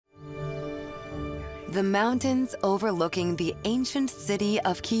The mountains overlooking the ancient city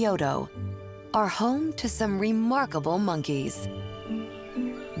of Kyoto are home to some remarkable monkeys.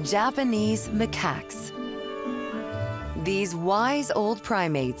 Japanese macaques. These wise old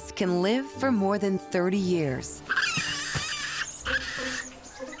primates can live for more than 30 years.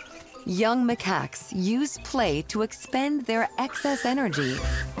 Young macaques use play to expend their excess energy,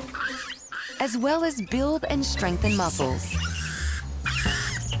 as well as build and strengthen muscles.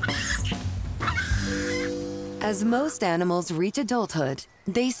 As most animals reach adulthood,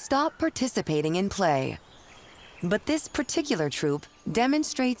 they stop participating in play. But this particular troop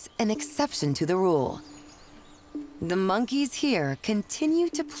demonstrates an exception to the rule. The monkeys here continue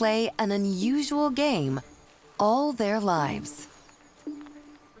to play an unusual game all their lives.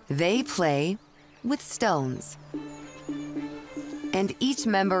 They play with stones. And each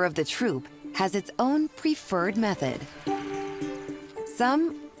member of the troop has its own preferred method.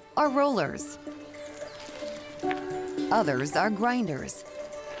 Some are rollers. Others are grinders.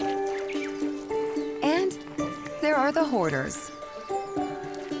 And there are the hoarders.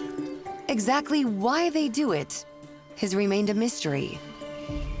 Exactly why they do it has remained a mystery.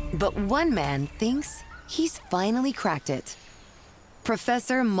 But one man thinks he's finally cracked it.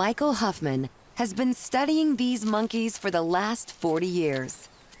 Professor Michael Huffman has been studying these monkeys for the last 40 years.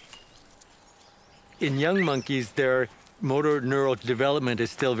 In young monkeys, their motor neural development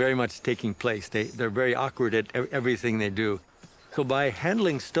is still very much taking place. They're very awkward at everything they do. So by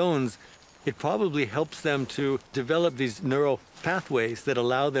handling stones, it probably helps them to develop these neural pathways that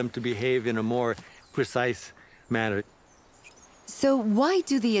allow them to behave in a more precise manner. So why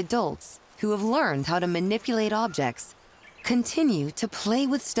do the adults who have learned how to manipulate objects continue to play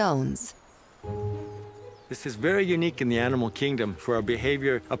with stones? This is very unique in the animal kingdom for a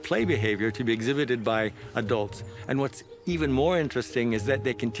play behavior to be exhibited by adults. And what's even more interesting is that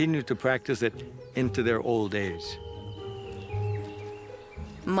they continue to practice it into their old age.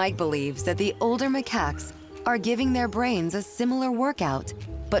 Mike believes that the older macaques are giving their brains a similar workout,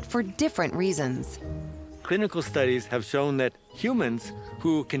 but for different reasons. Clinical studies have shown that humans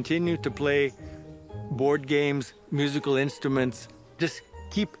who continue to play board games, musical instruments, just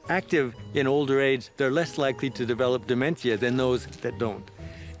keep active in older age, they're less likely to develop dementia than those that don't.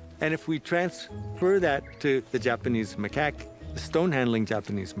 And if we transfer that to the Japanese macaque, the stone-handling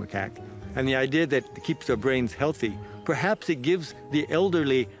Japanese macaque, and the idea that it keeps their brains healthy, perhaps it gives the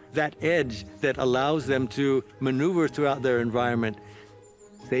elderly that edge that allows them to maneuver throughout their environment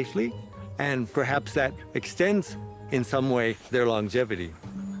safely, and perhaps that extends in some way their longevity.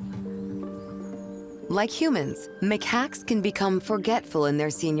 Like humans, macaques can become forgetful in their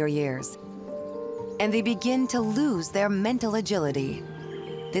senior years, and they begin to lose their mental agility.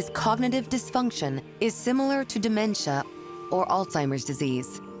 This cognitive dysfunction is similar to dementia or Alzheimer's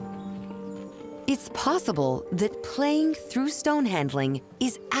disease. It's possible that playing through stone handling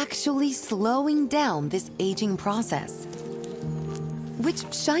is actually slowing down this aging process,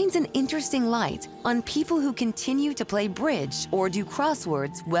 which shines an interesting light on people who continue to play bridge or do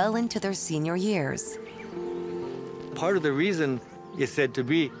crosswords well into their senior years. Part of the reason is said to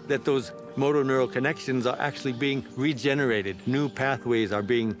be that those motor neural connections are actually being regenerated. New pathways are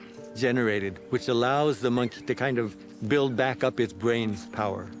being generated, which allows the monkey to kind of build back up its brain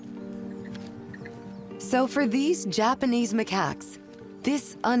power. So for these Japanese macaques,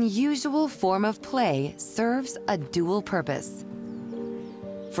 this unusual form of play serves a dual purpose.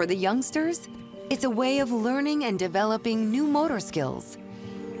 For the youngsters, it's a way of learning and developing new motor skills.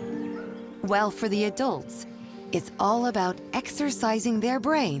 While for the adults, it's all about exercising their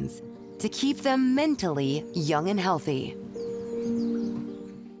brains to keep them mentally young and healthy.